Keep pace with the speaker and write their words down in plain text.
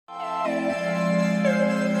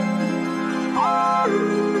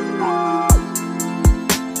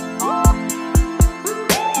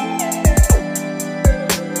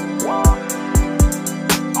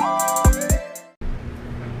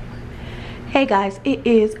Hey guys, it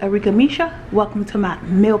is Arika Misha. Welcome to my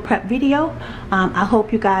meal prep video. I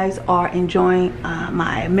hope you guys are enjoying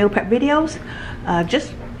my meal prep videos.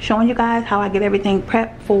 Just showing you guys how I get everything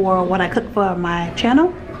prepped for what I cook for my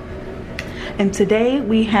channel. And today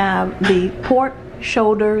we have the pork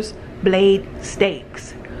shoulders blade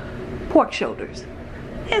steaks. Pork shoulders.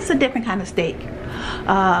 It's a different kind of steak.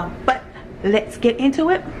 But let's get into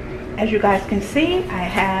it. As you guys can see, I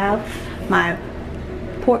have my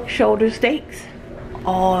pork shoulder steaks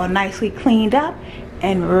all nicely cleaned up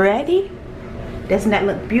and ready. Doesn't that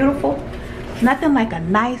look beautiful? Nothing like a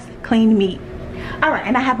nice clean meat. Alright,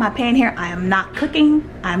 and I have my pan here. I am not cooking,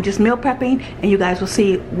 I'm just meal prepping, and you guys will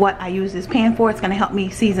see what I use this pan for. It's going to help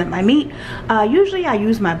me season my meat. Usually I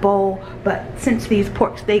use my bowl, but since these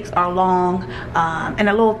pork steaks are long and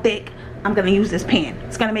a little thick, I'm going to use this pan.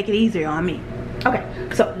 It's going to make it easier on me. Okay,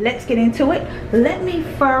 so let's get into it. Let me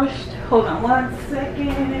first, hold on one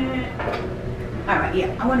second. Alright,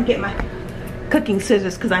 yeah, I want to get my cooking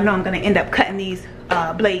scissors because I know I'm going to end up cutting these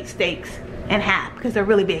blade steaks in half because they're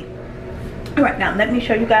really big. Alright, now let me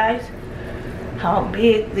show you guys how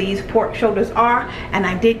big these pork shoulders are. And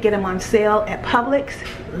I did get them on sale at Publix.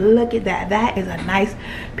 Look at that. That is a nice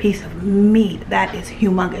piece of meat. That is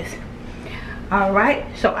humongous.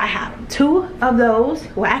 Alright, so I have 2 of those.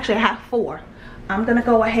 Well, actually I have 4. I'm going to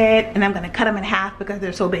go ahead and I'm going to cut them in half because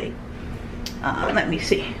they're so big. Let me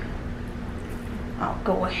see. I'll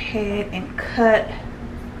go ahead and cut.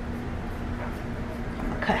 I'm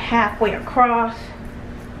going to cut halfway across.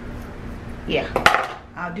 Yeah,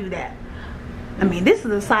 I'll do that. I mean, this is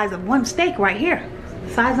the size of one steak right here.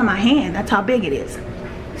 The size of my hand. That's how big it is.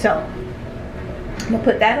 So, I'm going to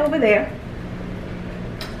put that over there.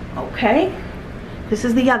 Okay. This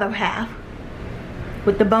is the other half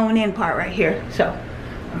with the bone-in part right here. So,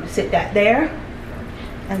 I'm going to sit that there.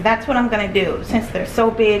 And that's what I'm going to do. Since they're so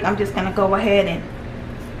big, I'm just going to go ahead and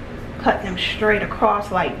cut them straight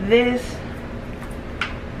across like this.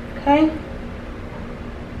 Okay.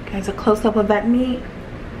 Guys, a close-up of that meat.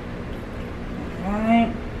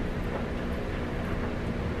 Alright.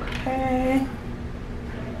 Okay.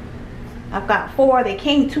 I've got 4. They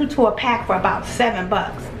came 2 to a pack for about $7.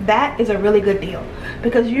 That is a really good deal.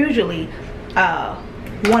 Because usually,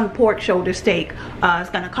 one pork shoulder steak is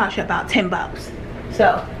going to cost you about $10.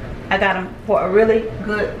 So, I got them for a really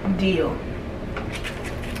good deal.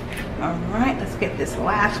 Alright, let's get this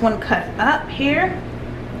last one cut up here.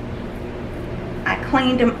 I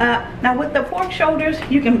cleaned them up. Now with the pork shoulders,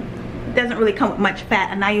 it doesn't really come with much fat,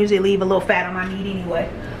 and I usually leave a little fat on my meat anyway.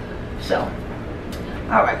 So,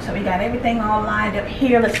 alright, so we got everything all lined up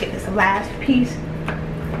here. Let's get this last piece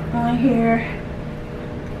on here.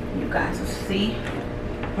 You guys will see.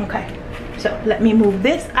 Okay, so let me move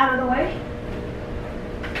this out of the way.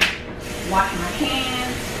 Wash my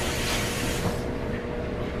hands.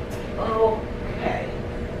 Okay.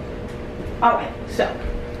 Alright, so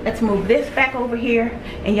let's move this back over here.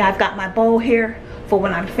 And yeah, I've got my bowl here for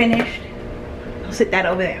when I'm finished. I'll sit that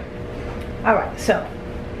over there. Alright, so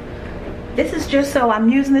this is just so I'm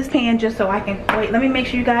using this pan just so I can, wait, let me make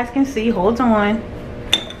sure you guys can see. Hold on.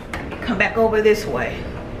 Come back over this way.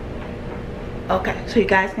 Okay, so you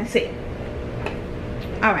guys can see.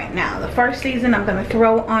 Alright, now the first season I'm going to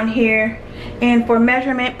throw on here. And for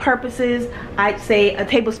measurement purposes, I'd say a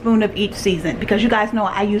tablespoon of each season. Because you guys know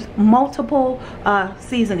I use multiple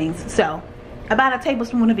seasonings. So, about a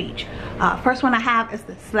tablespoon of each. First one I have is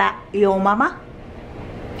the Slap Yo Mama.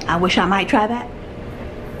 I wish I might try that.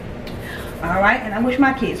 Alright, and I wish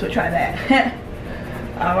my kids would try that.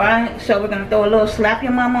 Alright, so we're going to throw a little Slap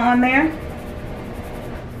Your Mama on there.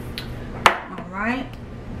 Alright.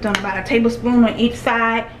 Done about a tablespoon on each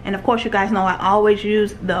side. And of course you guys know I always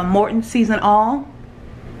use the Morton Season All.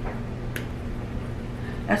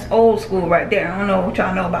 That's old school right there. I don't know what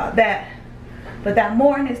y'all know about that. But that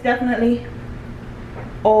Morton is definitely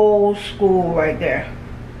old school right there.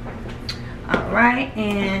 Alright,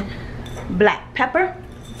 and black pepper.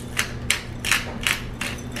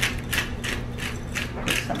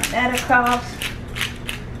 Put some of that across.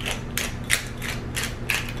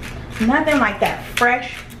 Nothing like that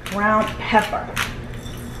fresh ground pepper.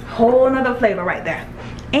 Whole nother flavor right there.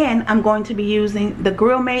 And I'm going to be using the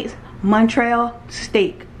Grill Mates Montreal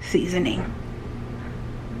steak seasoning,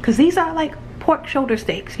 because these are like pork shoulder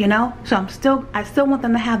steaks, you know, so I still want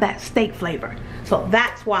them to have that steak flavor. So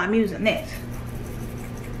that's why I'm using this.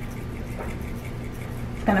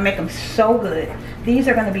 It's gonna make them so good. These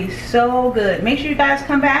are gonna be so good. Make sure you guys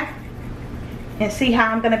come back and see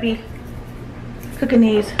how I'm gonna be cooking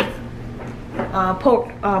these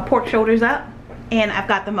pork shoulders up. And I've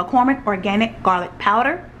got the McCormick organic garlic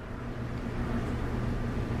powder.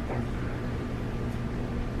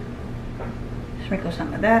 Sprinkle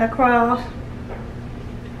some of that across.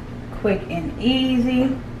 Quick and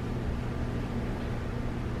easy.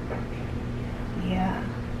 Yeah.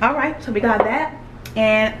 All right, so we got that.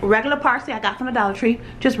 And regular parsley I got from the Dollar Tree.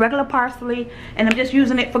 Just regular parsley, and I'm just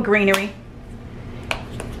using it for greenery.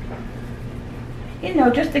 You know,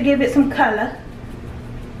 just to give it some color.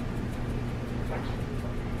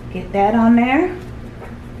 Get that on there.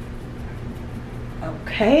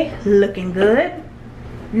 Okay, looking good.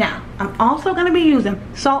 Now, I'm also going to be using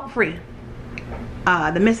salt-free,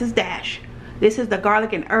 the Mrs. Dash. This is the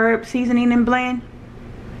garlic and herb seasoning and blend.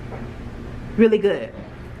 Really good.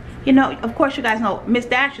 You know, of course you guys know Miss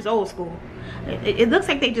Dash is old school. It looks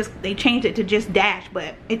like they changed it to just Dash,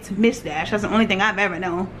 but it's Miss Dash. That's the only thing I've ever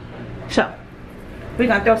known. So we're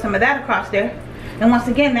gonna throw some of that across there. And once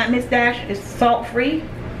again, that Miss Dash is salt free.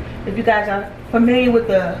 If you guys are familiar with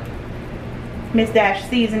the Miss Dash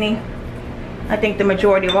seasoning, I think the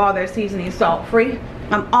majority of all their seasoning is salt free.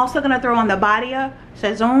 I'm also gonna throw on the Badia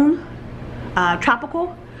Sazon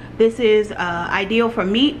Tropical. This is ideal for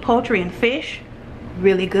meat, poultry, and fish.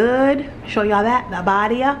 Really good. Show y'all that. The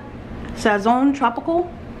Badia Sazon Tropical.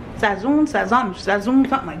 Sazon,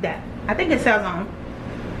 something like that. I think it's Sazon.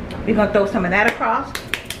 We're gonna throw some of that across.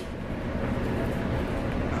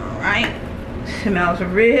 Alright. Smells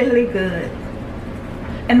really good.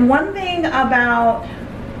 And one thing about,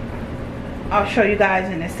 I'll show you guys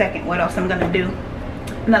in a second what else I'm gonna do.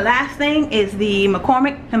 And the last thing is the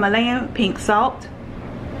McCormick Himalayan pink salt.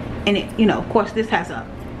 And it, you know, of course this has a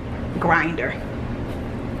grinder.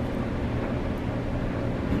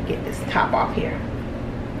 Let me get this top off here.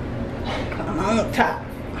 Come on, top.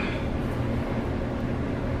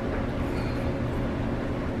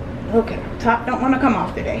 Okay, top don't want to come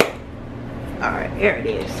off today. Alright, there it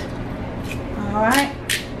is. Alright.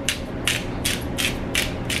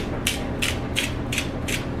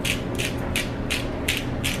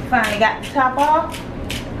 Finally got the top off.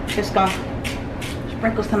 Just gonna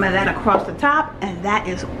sprinkle some of that across the top, and that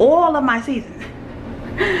is all of my seasoning.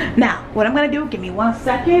 Now, what I'm gonna do, give me 1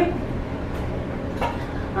 second.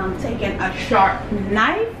 I'm taking a sharp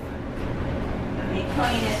knife. Let me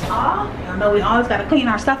clean this off. Y'all know we always gotta clean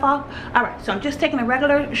our stuff off. Alright, so I'm just taking a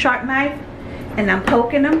regular sharp knife and I'm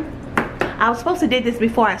poking them. I was supposed to do this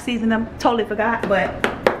before I seasoned them, totally forgot, but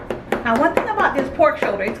now one thing about this pork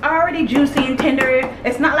shoulder, it's already juicy and tender.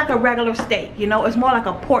 It's not like a regular steak, you know, it's more like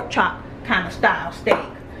a pork chop kind of style steak.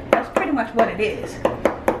 That's pretty much what it is.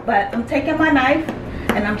 But I'm taking my knife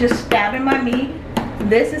and I'm just stabbing my meat.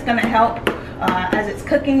 This is gonna help as it's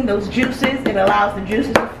cooking, those juices. It allows the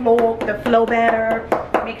juices to flow better.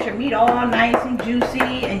 Makes your meat all nice and juicy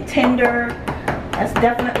and tender. That's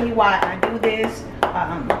definitely why I do this.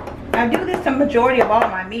 I do this to the majority of all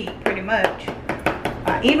my meat, pretty much.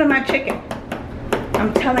 Even my chicken.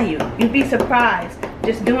 I'm telling you, you'd be surprised.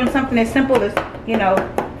 Just doing something as simple as, you know,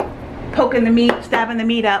 poking the meat, stabbing the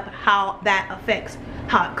meat up, how that affects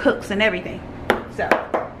how it cooks and everything. So,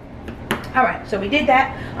 alright, so we did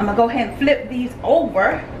that. I'm gonna go ahead and flip these over,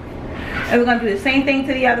 and we're gonna do the same thing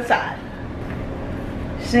to the other side.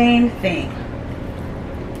 Same thing.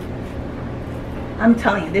 I'm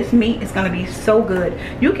telling you, this meat is gonna be so good.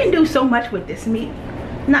 You can do so much with this meat.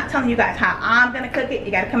 I'm not telling you guys how I'm gonna cook it.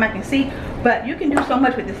 You gotta come back and see. But you can do so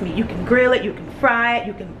much with this meat. You can grill it, you can fry it,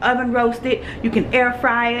 you can oven roast it, you can air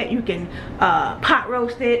fry it, you can pot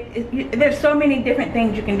roast it. There's so many different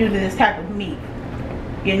things you can do to this type of meat,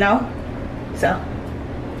 you know. So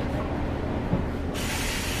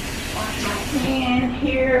wash my pan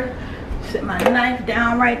here, set my knife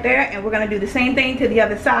down right there, and we're gonna do the same thing to the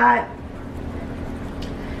other side.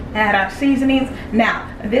 Add our seasonings. Now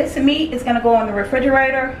this meat is gonna go in the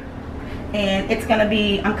refrigerator, and it's gonna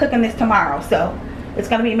be, I'm cooking this tomorrow, so it's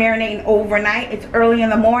gonna be marinating overnight. It's early in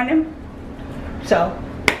the morning, so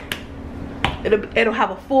it'll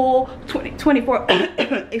have a full 24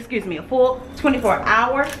 excuse me, a full 24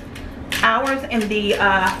 hours in the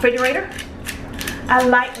refrigerator. I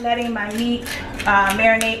like letting my meat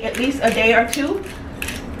marinate at least a day or two.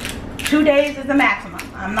 2 days is the maximum.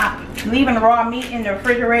 I'm not leaving raw meat in the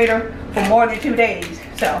refrigerator for more than 2 days.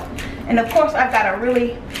 So, and of course I've got a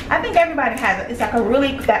really, I think everybody has it. It's like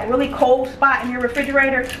that really cold spot in your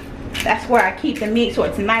refrigerator. That's where I keep the meat, so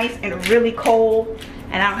it's nice and really cold,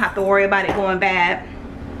 and I don't have to worry about it going bad.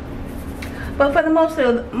 But for the most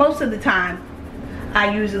of the time,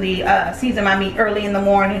 I usually season my meat early in the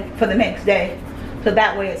morning for the next day, so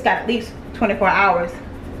that way it's got at least 24 hours,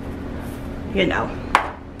 you know.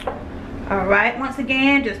 All right, once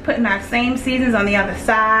again, just putting our same seasons on the other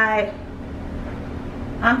side.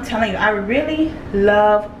 I'm telling you, I really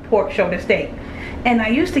love pork shoulder steak, and I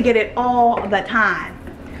used to get it all the time,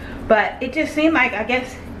 but it just seemed like, I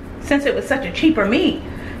guess since it was such a cheaper meat,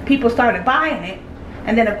 people started buying it,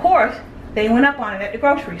 and then of course they went up on it at the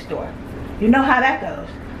grocery store. You know how that goes.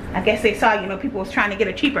 I guess they saw, you know, people was trying to get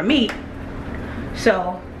a cheaper meat,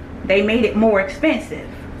 so they made it more expensive.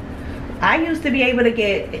 I used to be able to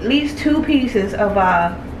get at least 2 pieces of,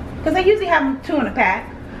 because they usually have them 2 in a pack.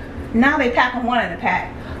 Now they pack them 1 in a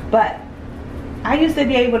pack. But I used to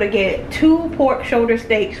be able to get 2 pork shoulder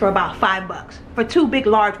steaks for about $5 for 2 big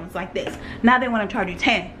large ones like this. Now they want to charge you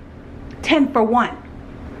 10 for 1.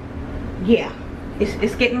 Yeah,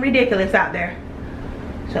 it's getting ridiculous out there.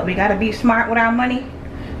 So we got to be smart with our money,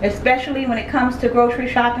 especially when it comes to grocery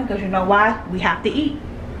shopping, because you know why? We have to eat.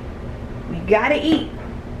 We got to eat.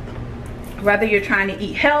 Whether you're trying to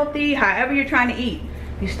eat healthy, however you're trying to eat,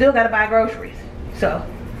 you still got to buy groceries. So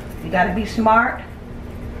you got to be smart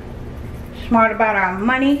about our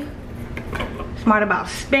money, smart about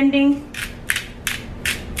spending,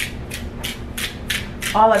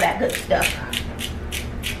 all of that good stuff.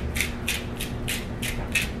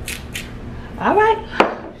 All right,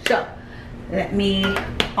 so let me,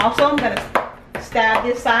 also I'm gonna stab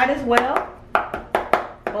this side as well,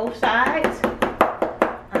 both sides.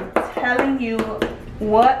 I'm telling you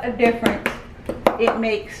what a difference it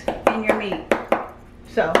makes in your meat.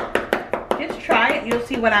 So just try it and you'll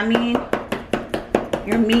see what I mean.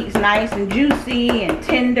 Your meat's nice and juicy and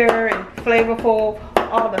tender and flavorful.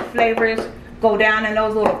 All the flavors go down in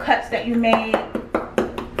those little cuts that you made.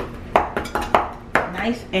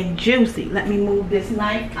 Nice and juicy. Let me move this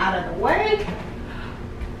knife out of the way.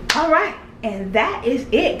 All right, and that is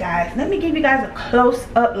it, guys. Let me give you guys a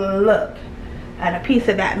close-up look at a piece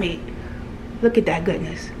of that meat. Look at that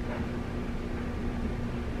goodness.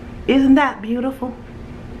 Isn't that beautiful?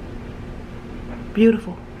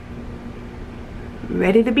 Beautiful.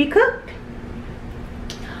 Ready to be cooked.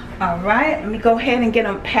 All right, let me go ahead and get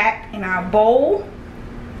them packed in our bowl.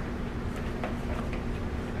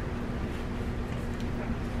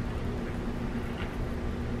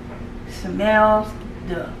 Smells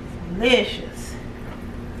delicious.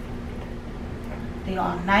 They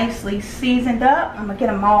are nicely seasoned up. I'm gonna get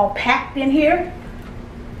them all packed in here.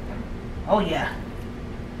 Oh yeah.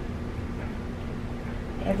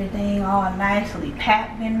 Everything all nicely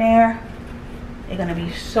packed in there. They're gonna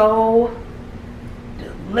be so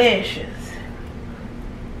delicious.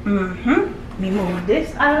 Let me move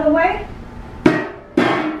this out of the way.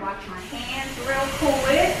 Wash my hands real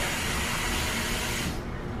quick.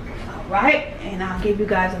 All right, and I'll give you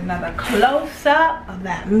guys another close-up of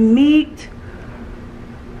that meat.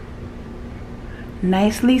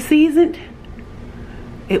 Nicely seasoned.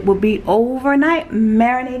 It will be overnight,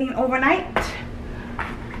 marinating overnight.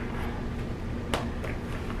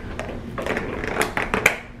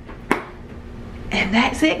 And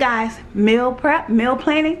that's it, guys. Meal prep, meal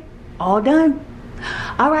planning, all done.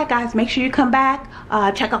 All right, guys, make sure you come back,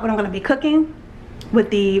 check out what I'm going to be cooking with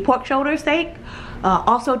the pork shoulder steak.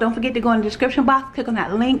 Also, don't forget to go in the description box, click on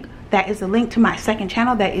that link. That is a link to my second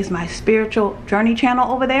channel. That is my spiritual journey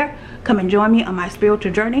channel over there. Come and join me on my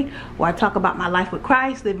spiritual journey, where I talk about my life with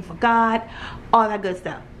Christ, living for God, all that good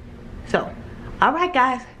stuff. So, all right,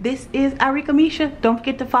 guys, this is Arika Misha. Don't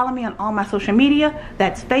forget to follow me on all my social media.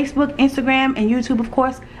 That's Facebook, Instagram, and YouTube, of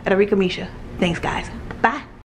course, at Arika Misha. Thanks, guys. Bye.